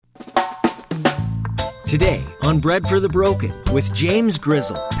Today on Bread for the Broken with James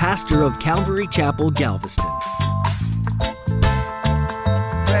Grizzle, pastor of Calvary Chapel, Galveston.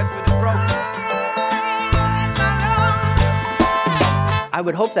 I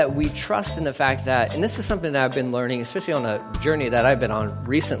would hope that we trust in the fact that, and this is something that I've been learning, especially on a journey that I've been on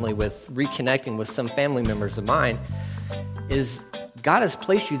recently with reconnecting with some family members of mine, is God has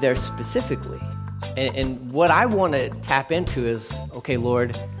placed you there specifically. And what I want to tap into is, okay,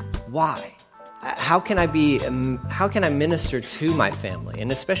 Lord, why? How can I minister to my family,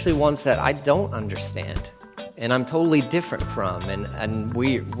 and especially ones that I don't understand and I'm totally different from, and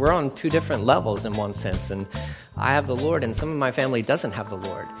we're on two different levels in one sense, and I have the Lord, and some of my family doesn't have the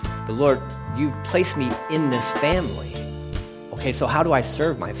Lord. But Lord, you've placed me in this family. Okay, so how do I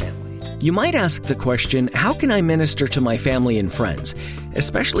serve my family? You might ask the question, how can I minister to my family and friends,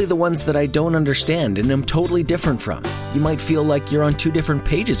 especially the ones that I don't understand and am totally different from? You might feel like you're on two different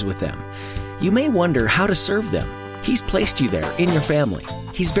pages with them. You may wonder how to serve them. He's placed you there in your family.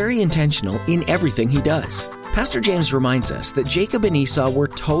 He's very intentional in everything he does. Pastor James reminds us that Jacob and Esau were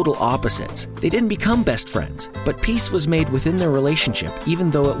total opposites. They didn't become best friends, but peace was made within their relationship, even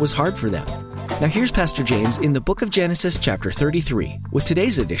though it was hard for them. Now here's Pastor James in the book of Genesis chapter 33 with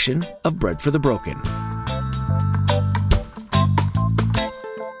today's edition of Bread for the Broken.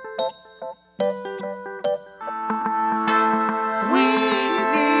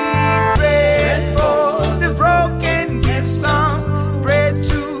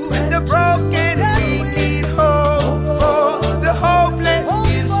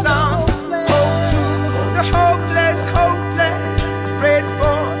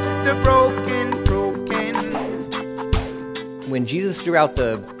 When Jesus threw out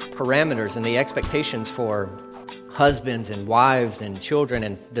the parameters and the expectations for husbands and wives and children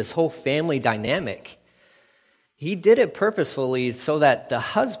and this whole family dynamic, he did it purposefully so that the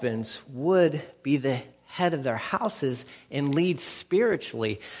husbands would be the head of their houses and lead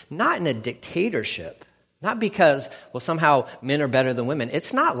spiritually, not in a dictatorship, not because, well, somehow men are better than women.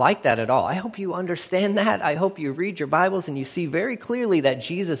 It's not like that at all. I hope you understand that. I hope you read your Bibles and you see very clearly that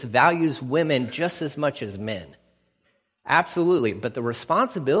Jesus values women just as much as men. Absolutely, but the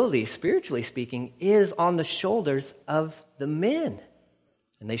responsibility, spiritually speaking, is on the shoulders of the men,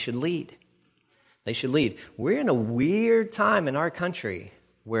 and they should lead. They should lead. We're in a weird time in our country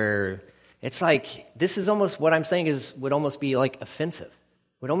where it's like, this is almost, what I'm saying would almost be like offensive.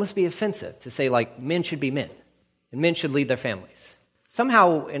 Would almost be offensive to say like men should be men, and men should lead their families.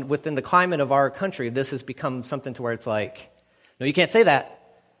 Somehow within the climate of our country, this has become something to where it's like, no, you can't say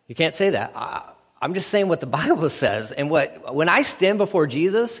that. You can't say that. I'm just saying what the Bible says. And when I stand before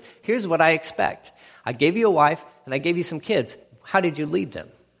Jesus, here's what I expect. I gave you a wife and I gave you some kids. How did you lead them?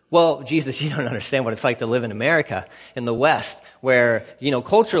 Well, Jesus, you don't understand what it's like to live in America, in the West, where,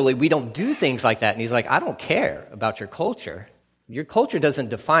 culturally we don't do things like that. And he's like, I don't care about your culture. Your culture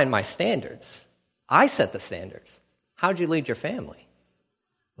doesn't define my standards. I set the standards. How'd you lead your family?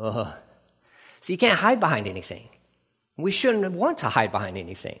 So you can't hide behind anything. We shouldn't want to hide behind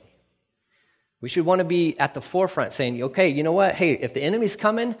anything. We should want to be at the forefront saying, okay, you know what? Hey, if the enemy's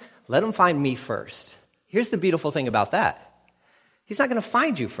coming, let him find me first. Here's the beautiful thing about that. He's not going to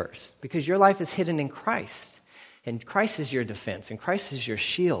find you first because your life is hidden in Christ. And Christ is your defense and Christ is your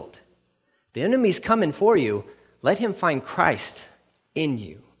shield. The enemy's coming for you. Let him find Christ in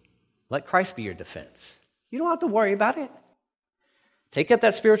you. Let Christ be your defense. You don't have to worry about it. Take up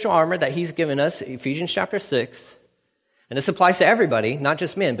that spiritual armor that he's given us, Ephesians chapter 6. And this applies to everybody, not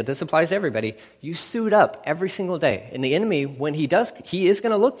just men, but this applies to everybody. You suit up every single day. And the enemy, when he does, he is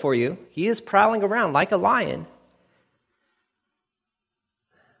going to look for you. He is prowling around like a lion.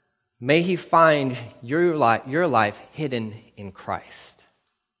 May he find your life hidden in Christ.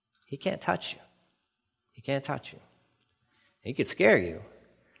 He can't touch you. He can't touch you. He could scare you.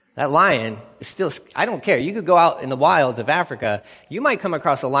 That lion is still, I don't care. You could go out in the wilds of Africa. You might come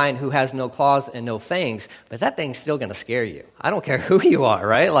across a lion who has no claws and no fangs, but that thing's still going to scare you. I don't care who you are,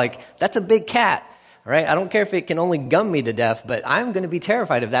 right? Like, that's a big cat, right? I don't care if it can only gum me to death, but I'm going to be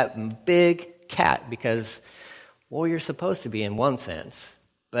terrified of that big cat because, well, you're supposed to be in one sense.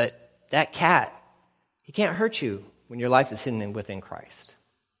 But that cat, he can't hurt you when your life is hidden within Christ.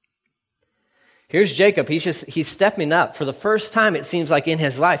 Here's Jacob. He's stepping up. For the first time, it seems like in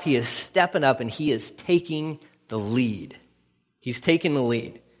his life, he is stepping up and he is taking the lead. He's taking the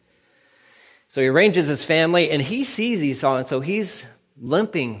lead. So he arranges his family and he sees Esau, and so he's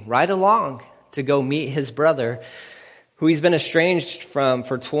limping right along to go meet his brother, who he's been estranged from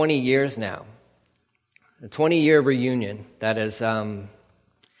for 20 years now. A 20-year reunion that has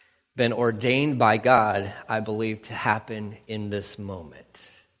been ordained by God, I believe, to happen in this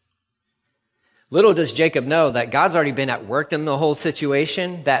moment. Little does Jacob know that God's already been at work in the whole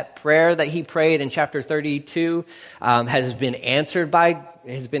situation. That prayer that he prayed in chapter 32 has been answered by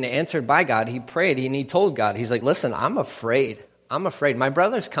God. He prayed and he told God, he's like, listen, I'm afraid. My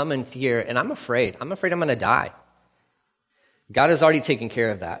brother's coming here and I'm afraid. I'm going to die. God has already taken care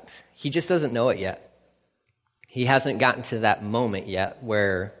of that. He just doesn't know it yet. He hasn't gotten to that moment yet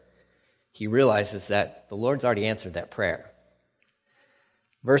where he realizes that the Lord's already answered that prayer.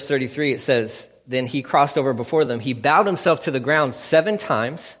 Verse 33, it says, then he crossed over before them. He bowed himself to the ground 7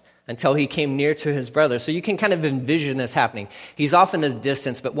 times until he came near to his brother. So you can kind of envision this happening. He's off in the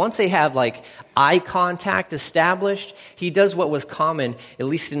distance, but once they have like eye contact established, he does what was common, at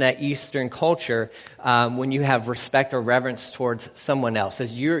least in that Eastern culture, when you have respect or reverence towards someone else.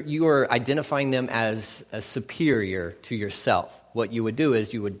 As you are identifying them as a superior to yourself. What you would do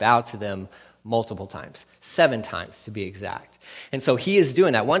is you would bow to them multiple times, 7 times to be exact. And so he is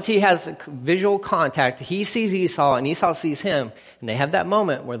doing that. Once he has visual contact, he sees Esau and Esau sees him, and they have that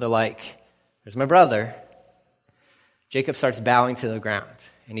moment where they're like, there's my brother. Jacob starts bowing to the ground,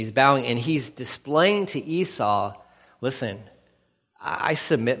 and he's bowing, and he's displaying to Esau, listen, I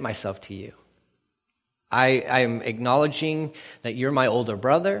submit myself to you. I am acknowledging that you're my older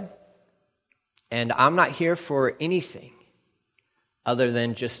brother, and I'm not here for anything other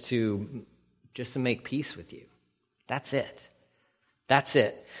than just to make peace with you. That's it. That's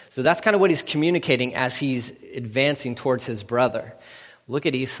it. So that's kind of what he's communicating as he's advancing towards his brother. Look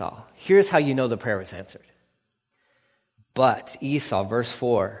at Esau. Here's how you know the prayer was answered. But Esau, verse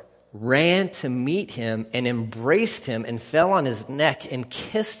 4, ran to meet him and embraced him and fell on his neck and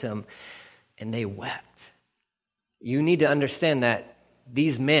kissed him, and they wept. You need to understand that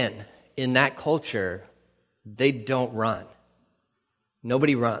these men in that culture, they don't run.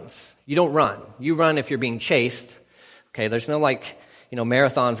 Nobody runs. You don't run. You run if you're being chased. Okay, there's no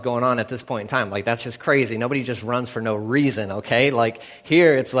marathons going on at this point in time. Like, that's just crazy. Nobody just runs for no reason, okay? Like,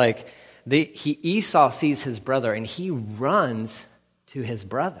 here it's like Esau sees his brother and he runs to his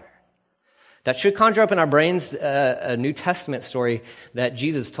brother. That should conjure up in our brains a New Testament story that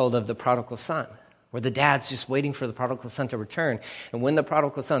Jesus told of the prodigal son, where the dad's just waiting for the prodigal son to return. And when the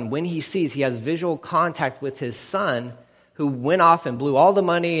prodigal son, when he sees, he has visual contact with his son, who went off and blew all the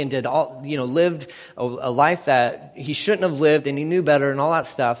money and did all, lived a life that he shouldn't have lived, and he knew better and all that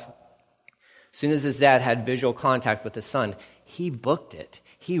stuff. As soon as his dad had visual contact with his son, he booked it.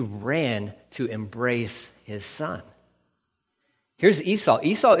 He ran to embrace his son. Here's Esau.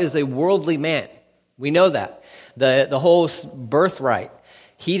 Esau is a worldly man. We know that. The whole birthright.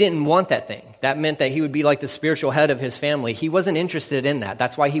 He didn't want that thing. That meant that he would be like the spiritual head of his family. He wasn't interested in that.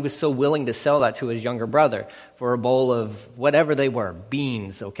 That's why he was so willing to sell that to his younger brother for a bowl of whatever they were,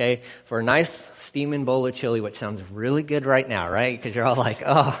 beans, okay? For a nice steaming bowl of chili, which sounds really good right now, right? Because you're all like,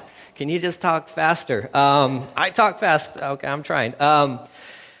 oh, can you just talk faster? I talk fast. Okay, I'm trying.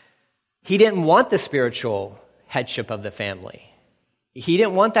 He didn't want the spiritual headship of the family. He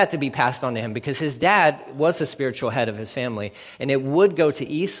didn't want that to be passed on to him because his dad was the spiritual head of his family, and it would go to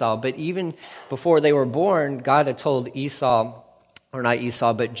Esau. But even before they were born, God had told Esau, or not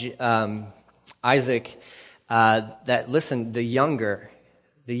Esau, but Isaac, that, listen, the younger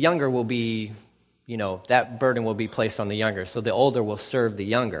will be, that burden will be placed on the younger. So the older will serve the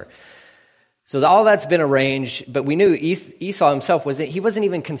younger. So all that's been arranged, but we knew Esau himself wasn't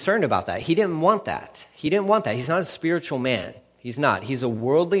even concerned about that. He didn't want that. He's not a spiritual man. He's not. He's a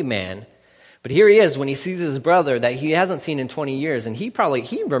worldly man. But here he is when he sees his brother that he hasn't seen in 20 years. And he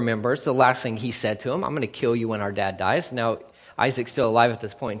remembers the last thing he said to him, I'm going to kill you when our dad dies. Now, Isaac's still alive at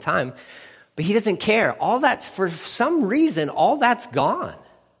this point in time. But he doesn't care. For some reason, all that's gone.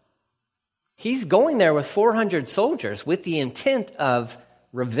 He's going there with 400 soldiers with the intent of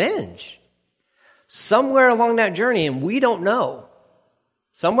revenge. Somewhere along that journey, and we don't know,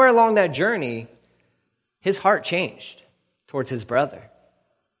 somewhere along that journey, his heart changed towards his brother.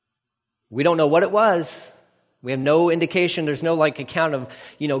 We don't know what it was. We have no indication. There's no account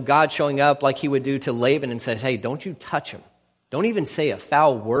of, God showing up like he would do to Laban and says, hey, don't you touch him. Don't even say a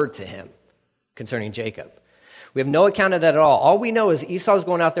foul word to him concerning Jacob. We have no account of that at all. All we know is Esau's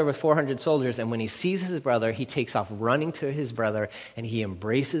going out there with 400 soldiers, and when he sees his brother, he takes off running to his brother, and he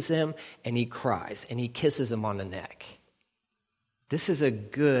embraces him, and he cries, and he kisses him on the neck. This is a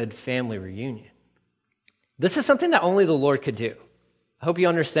good family reunion. This is something that only the Lord could do. I hope you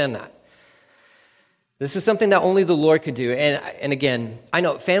understand that. This is something that only the Lord could do. And again, I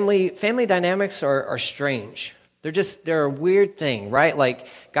know family dynamics are strange. They're a weird thing, right? Like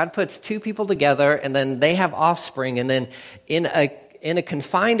God puts 2 people together and then they have offspring, and then in a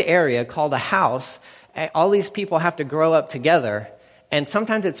confined area called a house, all these people have to grow up together, And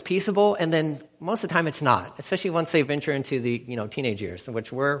sometimes it's peaceable, and then most of the time it's not, especially once they venture into the teenage years, in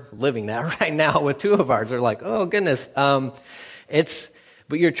which we're living that right now with two of ours. We're like, oh, goodness.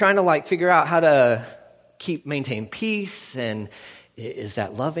 But you're trying to figure out how to maintain peace, and is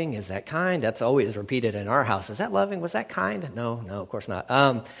that loving? Is that kind? That's always repeated in our house. Is that loving? Was that kind? No, of course not.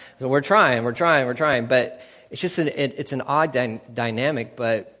 So we're trying, but it's just it's an odd dynamic,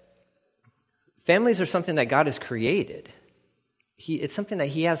 but families are something that God has created. It's something that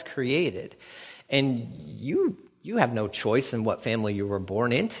he has created. And you have no choice in what family you were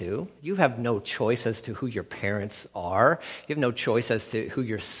born into. You have no choice as to who your parents are. You have no choice as to who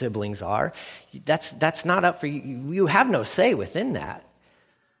your siblings are. That's not up for you. You have no say within that.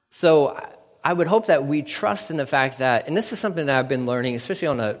 So I would hope that we trust in the fact that, and this is something that I've been learning, especially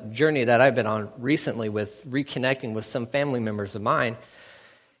on a journey that I've been on recently with reconnecting with some family members of mine,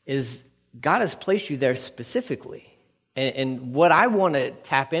 is God has placed you there specifically. And what I want to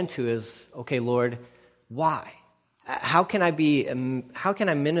tap into is, okay, Lord, why? How can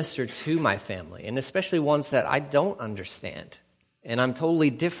I minister to my family, and especially ones that I don't understand and I'm totally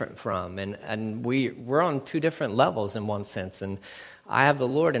different from, and we're on two different levels in one sense, and I have the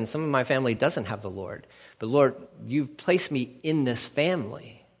Lord, and some of my family doesn't have the Lord. But Lord, you've placed me in this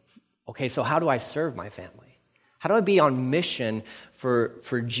family. Okay, so how do I serve my family? How do I be on mission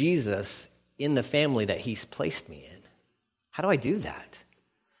for Jesus in the family that he's placed me in? How do I do that?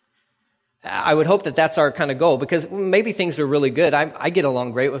 I would hope that that's our kind of goal, because maybe things are really good. I get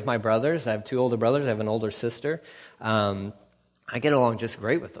along great with my brothers. I have two older brothers. I have an older sister. I get along just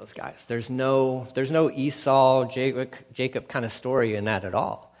great with those guys. There's no Esau, Jacob kind of story in that at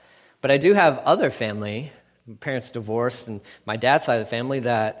all. But I do have other family, my parents divorced, and my dad's side of the family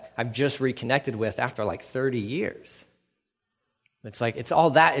that I've just reconnected with after 30 years. It's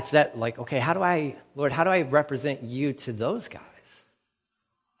all that. It's that okay, Lord, how do I represent you to those guys?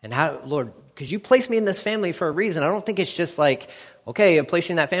 And how, Lord, because you placed me in this family for a reason. I don't think it's just okay, I placed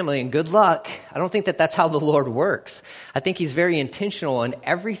you in that family and good luck. I don't think that that's how the Lord works. I think he's very intentional in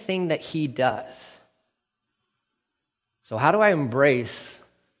everything that he does. So how do I embrace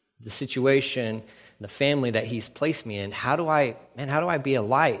the situation, the family that he's placed me in? How do I be a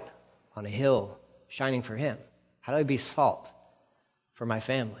light on a hill shining for him? How do I be salt for my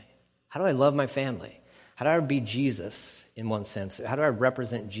family? How do I love my family? How do I be Jesus in one sense? How do I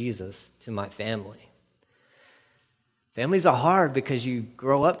represent Jesus to my family? Families are hard because you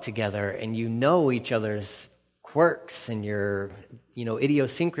grow up together and you know each other's quirks and your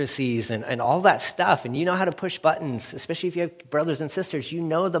idiosyncrasies and all that stuff, and you know how to push buttons, especially if you have brothers and sisters. You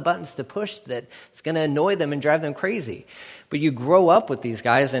know the buttons to push that it's going to annoy them and drive them crazy. But you grow up with these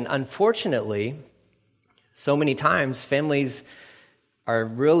guys, and unfortunately, so many times families are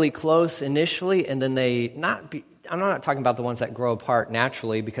really close initially, and then I'm not talking about the ones that grow apart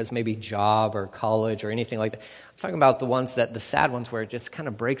naturally because maybe job or college or anything like that. I'm talking about the sad ones where it just kind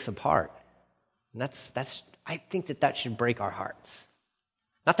of breaks apart. And I think that should break our hearts.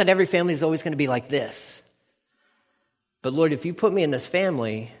 Not that every family is always going to be like this. But Lord, if you put me in this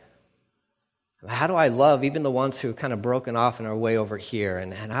family, how do I love even the ones who have kind of broken off and are way over here?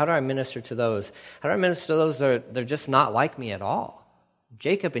 And how do I minister to those? How do I minister to those that they're just not like me at all?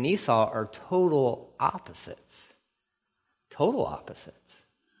 Jacob and Esau are total opposites. Total opposites.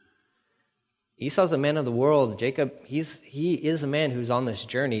 Esau's a man of the world. Jacob, he is a man who's on this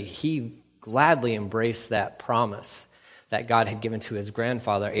journey. He gladly embraced that promise that God had given to his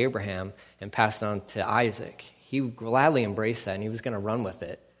grandfather Abraham and passed on to Isaac. He gladly embraced that, and he was going to run with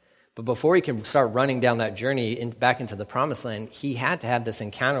it. But before he could start running down that journey back into the promised land, he had to have this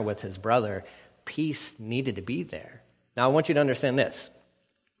encounter with his brother. Peace needed to be there. Now, I want you to understand this.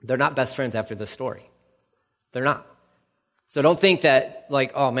 They're not best friends after this story. They're not. So don't think that,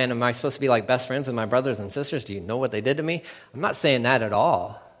 oh man, am I supposed to be like best friends with my brothers and sisters? Do you know what they did to me? I'm not saying that at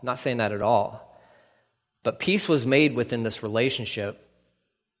all. I'm not saying that at all. But peace was made within this relationship.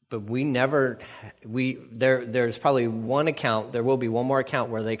 But there's probably one account, there will be one more account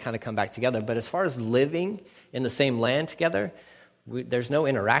where they kind of come back together. But as far as living in the same land together, there's no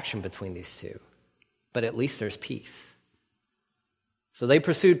interaction between these two. But at least there's peace. So they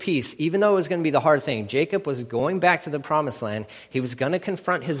pursued peace, even though it was going to be the hard thing. Jacob was going back to the promised land. He was going to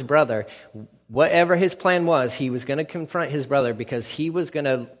confront his brother. Whatever his plan was, he was going to confront his brother because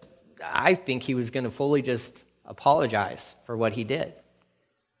I think he was going to fully just apologize for what he did.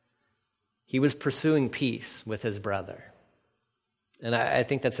 He was pursuing peace with his brother. And I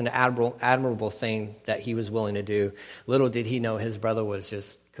think that's an admirable thing that he was willing to do. Little did he know his brother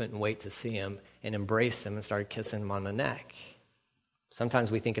couldn't wait to see him and embraced him and started kissing him on the neck.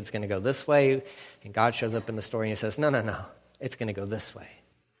 Sometimes we think it's going to go this way, and God shows up in the story and he says, no. it's going to go this way.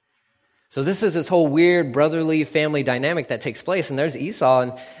 So this is this whole weird brotherly family dynamic that takes place. And there's Esau,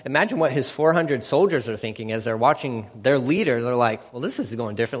 and imagine what his 400 soldiers are thinking as they're watching their leader. They're like, well, this is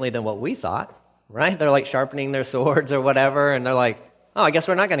going differently than what we thought, right? They're like sharpening their swords or whatever, and they're like, oh, I guess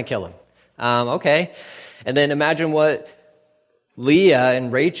we're not going to kill him. Okay. And then imagine what Leah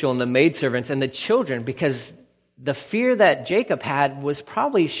and Rachel and the maidservants and the children, because the fear that Jacob had was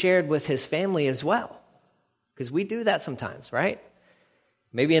probably shared with his family as well. Because we do that sometimes, right?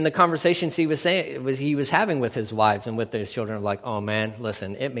 Maybe in the conversations he was having with his wives and with his children, like, oh man,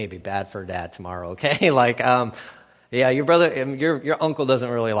 listen, it may be bad for dad tomorrow, okay? Like, yeah, your brother, your uncle doesn't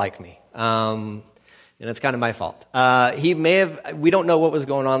really like me. And it's kind of my fault. We don't know what was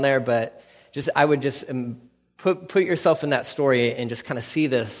going on there, but I would just put yourself in that story and just kind of see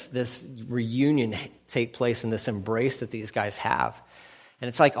this reunion take place and this embrace that these guys have. And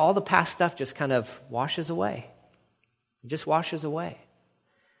it's like all the past stuff just kind of washes away. It just washes away.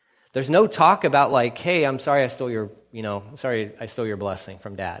 There's no talk about like, hey, I'm sorry I stole your blessing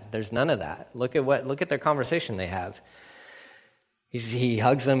from dad. There's none of that. Look at their conversation they have. He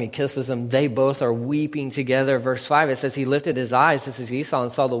hugs them, he kisses them. They both are weeping together. Verse 5, it says, he lifted his eyes, this is Esau,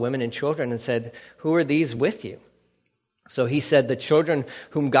 and saw the women and children and said, who are these with you? So he said, the children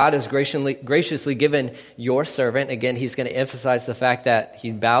whom God has graciously given your servant. Again, he's going to emphasize the fact that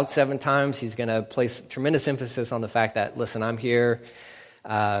he bowed 7 times. He's going to place tremendous emphasis on the fact that, listen, I'm here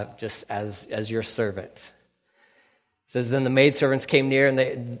just as your servant. It says, then the maidservants came near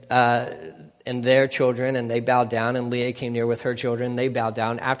and their children, and they bowed down, and Leah came near with her children, they bowed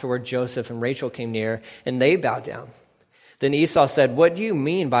down. Afterward, Joseph and Rachel came near, and they bowed down. Then Esau said, what do you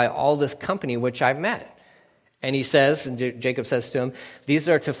mean by all this company which I've met? And he says, and Jacob says to him, these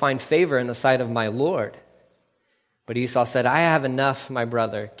are to find favor in the sight of my Lord. But Esau said, I have enough, my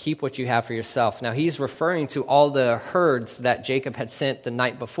brother. Keep what you have for yourself. Now he's referring to all the herds that Jacob had sent the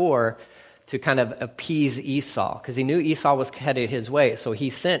night before to kind of appease Esau, because he knew Esau was headed his way. So he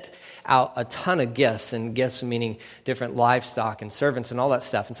sent out a ton of gifts, and gifts meaning different livestock and servants and all that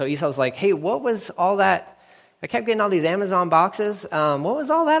stuff. And so Esau's like, hey, what was all that? I kept getting all these Amazon boxes. What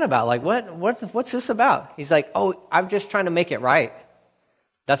was all that about? Like, what's this about? He's like, oh, I'm just trying to make it right.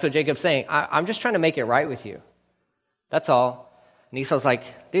 That's what Jacob's saying. I'm just trying to make it right with you. That's all. And Esau's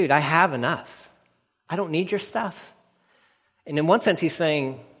like, dude, I have enough. I don't need your stuff. And in one sense, he's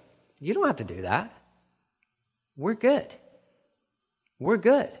saying, you don't have to do that. We're good. We're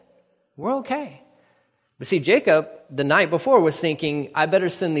good. We're okay. But see, Jacob, the night before, was thinking, I better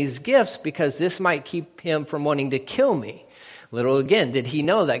send these gifts because this might keep him from wanting to kill me. Little again, did he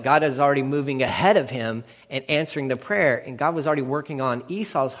know that God is already moving ahead of him and answering the prayer, and God was already working on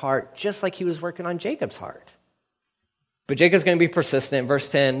Esau's heart just like he was working on Jacob's heart. But Jacob's going to be persistent. Verse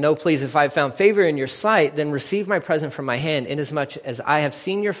 10, no, please, if I have found favor in your sight, then receive my present from my hand, inasmuch as I have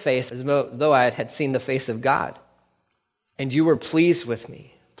seen your face, as though I had seen the face of God. And you were pleased with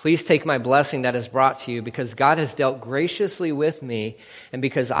me. Please take my blessing that is brought to you, because God has dealt graciously with me, and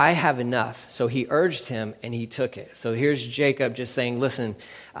because I have enough. So he urged him, and he took it. So here's Jacob just saying, listen,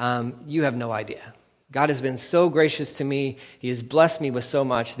 you have no idea. God has been so gracious to me. He has blessed me with so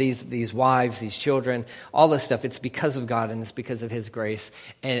much, these wives, these children, all this stuff. It's because of God, and it's because of his grace.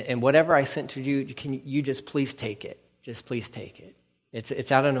 And whatever I sent to you, can you just please take it? Just please take it.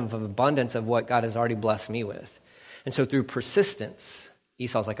 It's out of an abundance of what God has already blessed me with. And so through persistence,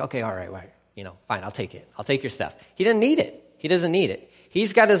 Esau's like, okay, all right, fine, I'll take it. I'll take your stuff. He doesn't need it. He doesn't need it.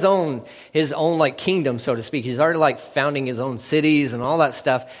 He's got his own like kingdom, so to speak. He's already like founding his own cities and all that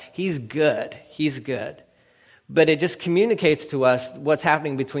stuff. He's good. He's good. But it just communicates to us what's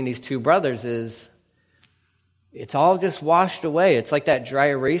happening between these two brothers is it's all just washed away. It's like that dry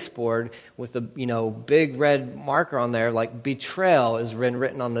erase board with the, big red marker on there, like betrayal is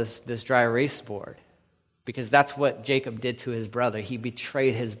written on this dry erase board. Because that's what Jacob did to his brother. He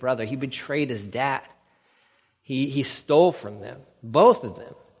betrayed his brother. He betrayed his dad. He stole from them, both of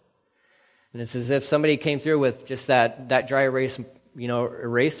them. And it's as if somebody came through with just that dry erase,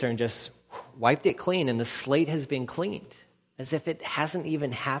 eraser and just wiped it clean, and the slate has been cleaned, as if it hasn't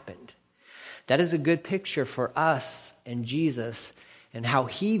even happened. That is a good picture for us and Jesus and how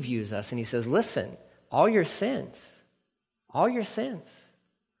he views us. And he says, listen, all your sins,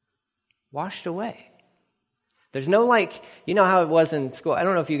 washed away. There's no how it was in school. I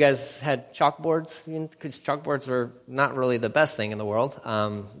don't know if you guys had chalkboards, because chalkboards were not really the best thing in the world,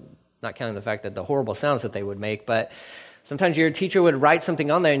 not counting the fact that the horrible sounds that they would make, but sometimes your teacher would write something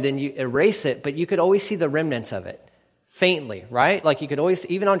on there and then you erase it, but you could always see the remnants of it, faintly, right? Like you could always,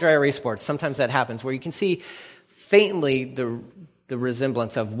 even on dry erase boards, sometimes that happens, where you can see faintly the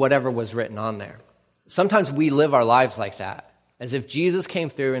resemblance of whatever was written on there. Sometimes we live our lives like that. As if Jesus came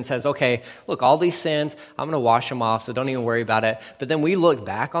through and says, okay, look, all these sins, I'm going to wash them off, so don't even worry about it. But then we look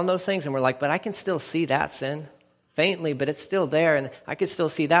back on those things and we're like, but I can still see that sin faintly, but it's still there, and I can still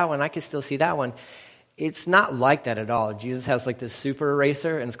see that one, I can still see that one. It's not like that at all. Jesus has like this super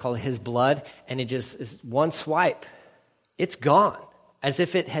eraser, and it's called his blood, and it just is one swipe. It's gone, as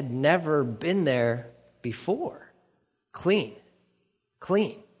if it had never been there before. Clean.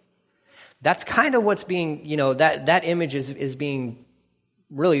 That's kind of what's being, that image is being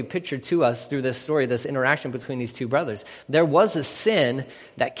really pictured to us through this story, this interaction between these two brothers. There was a sin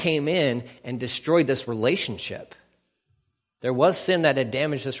that came in and destroyed this relationship. There was sin that had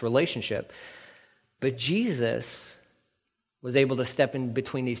damaged this relationship. But Jesus was able to step in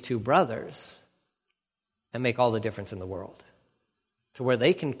between these two brothers and make all the difference in the world, to where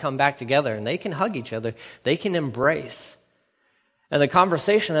they can come back together and they can hug each other, they can embrace. And the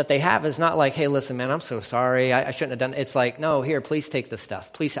conversation that they have is not like, hey, listen, man, I'm so sorry. I shouldn't have done it. It's like, no, here, please take this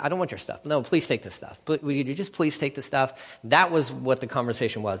stuff. Please, I don't want your stuff. No, please take this stuff. Will you just please take the stuff? That was what the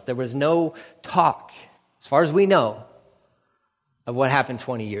conversation was. There was no talk, as far as we know, of what happened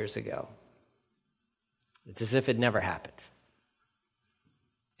 20 years ago. It's as if it never happened.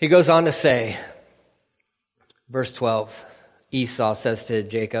 He goes on to say, verse 12, Esau says to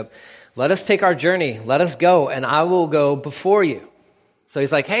Jacob, let us take our journey. Let us go, and I will go before you. So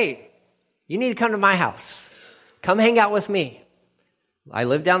he's like, hey, you need to come to my house. Come hang out with me. I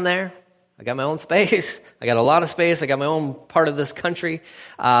live down there. I got my own space. I got a lot of space. I got my own part of this country.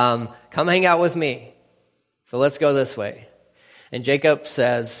 Come hang out with me. So let's go this way. And Jacob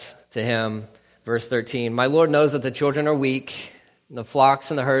says to him, verse 13, my Lord knows that the children are weak, and the flocks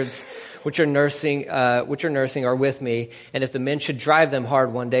and the herds which are nursing are with me, and if the men should drive them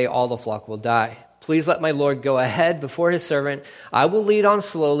hard one day, all the flock will die. Please let my Lord go ahead before his servant. I will lead on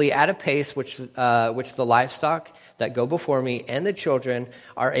slowly at a pace which the livestock that go before me and the children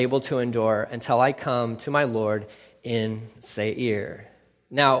are able to endure until I come to my Lord in Seir.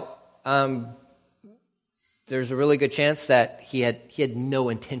 Now, there's a really good chance that he had no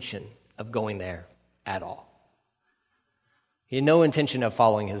intention of going there at all. He had no intention of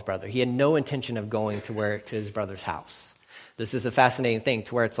following his brother. He had no intention of going to his brother's house. This is a fascinating thing,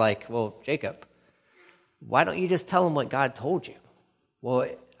 to where it's like, well, Jacob, why don't you just tell him what God told you? Well,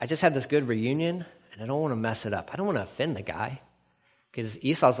 I just had this good reunion, and I don't want to mess it up. I don't want to offend the guy. Because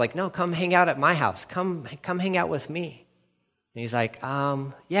Esau's like, no, come hang out at my house. Come hang out with me. And he's like,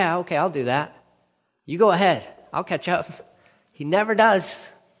 yeah, okay, I'll do that. You go ahead. I'll catch up. He never does.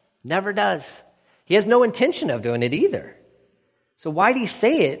 Never does. He has no intention of doing it either. So why'd he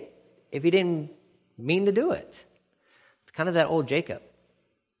say it if he didn't mean to do it? It's kind of that old Jacob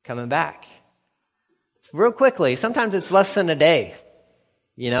coming back. It's real quickly. Sometimes it's less than a day.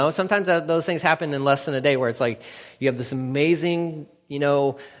 Sometimes those things happen in less than a day, where it's like you have this amazing,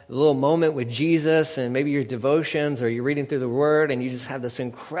 little moment with Jesus, and maybe your devotions or you're reading through the Word, and you just have this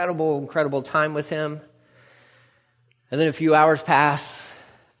incredible, incredible time with him. And then a few hours pass,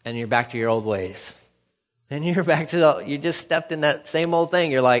 and you're back to your old ways. And you're back to you just stepped in that same old thing.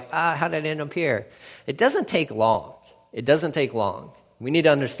 You're like, how did I end up here? It doesn't take long. It doesn't take long. We need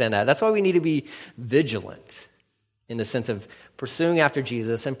to understand that. That's why we need to be vigilant in the sense of pursuing after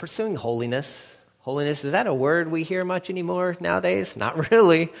Jesus and pursuing holiness. Holiness, is that a word we hear much anymore nowadays? Not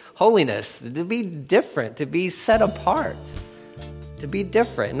really. Holiness, to be different, to be set apart, to be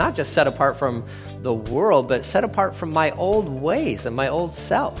different. Not just set apart from the world, but set apart from my old ways and my old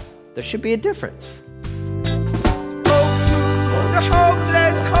self. There should be a difference. The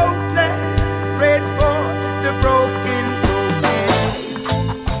hopeless, pray for the broken.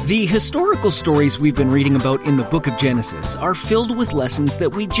 The historical stories we've been reading about in the book of Genesis are filled with lessons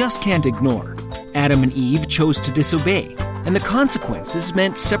that we just can't ignore. Adam and Eve chose to disobey, and the consequences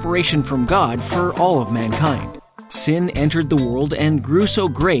meant separation from God for all of mankind. Sin entered the world and grew so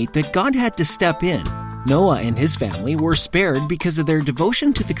great that God had to step in. Noah and his family were spared because of their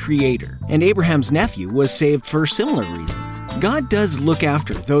devotion to the Creator, and Abraham's nephew was saved for similar reasons. God does look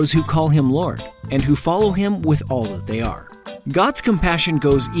after those who call him Lord, and who follow him with all that they are. God's compassion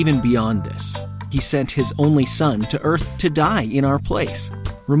goes even beyond this. He sent his only Son to earth to die in our place,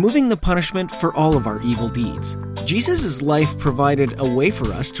 removing the punishment for all of our evil deeds. Jesus' life provided a way for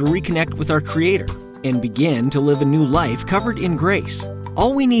us to reconnect with our Creator and begin to live a new life covered in grace.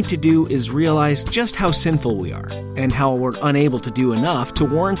 All we need to do is realize just how sinful we are, and how we're unable to do enough to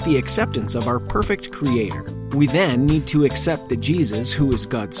warrant the acceptance of our perfect Creator. We then need to accept that Jesus, who is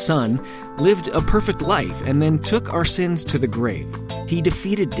God's Son, lived a perfect life and then took our sins to the grave. He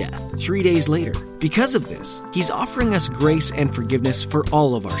defeated death 3 days later. Because of this, he's offering us grace and forgiveness for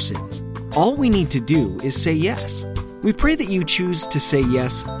all of our sins. All we need to do is say yes. We pray that you choose to say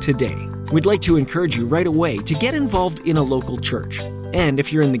yes today. We'd like to encourage you right away to get involved in a local church. And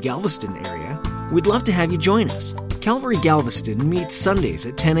if you're in the Galveston area, we'd love to have you join us. Calvary Galveston meets Sundays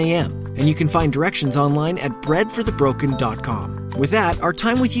at 10 a.m., and you can find directions online at breadforthebroken.com. With that, our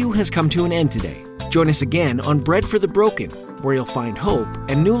time with you has come to an end today. Join us again on Bread for the Broken, where you'll find hope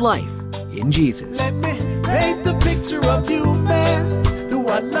and new life in Jesus. Let me paint the picture of you, man, who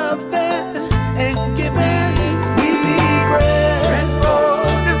I love, man, and give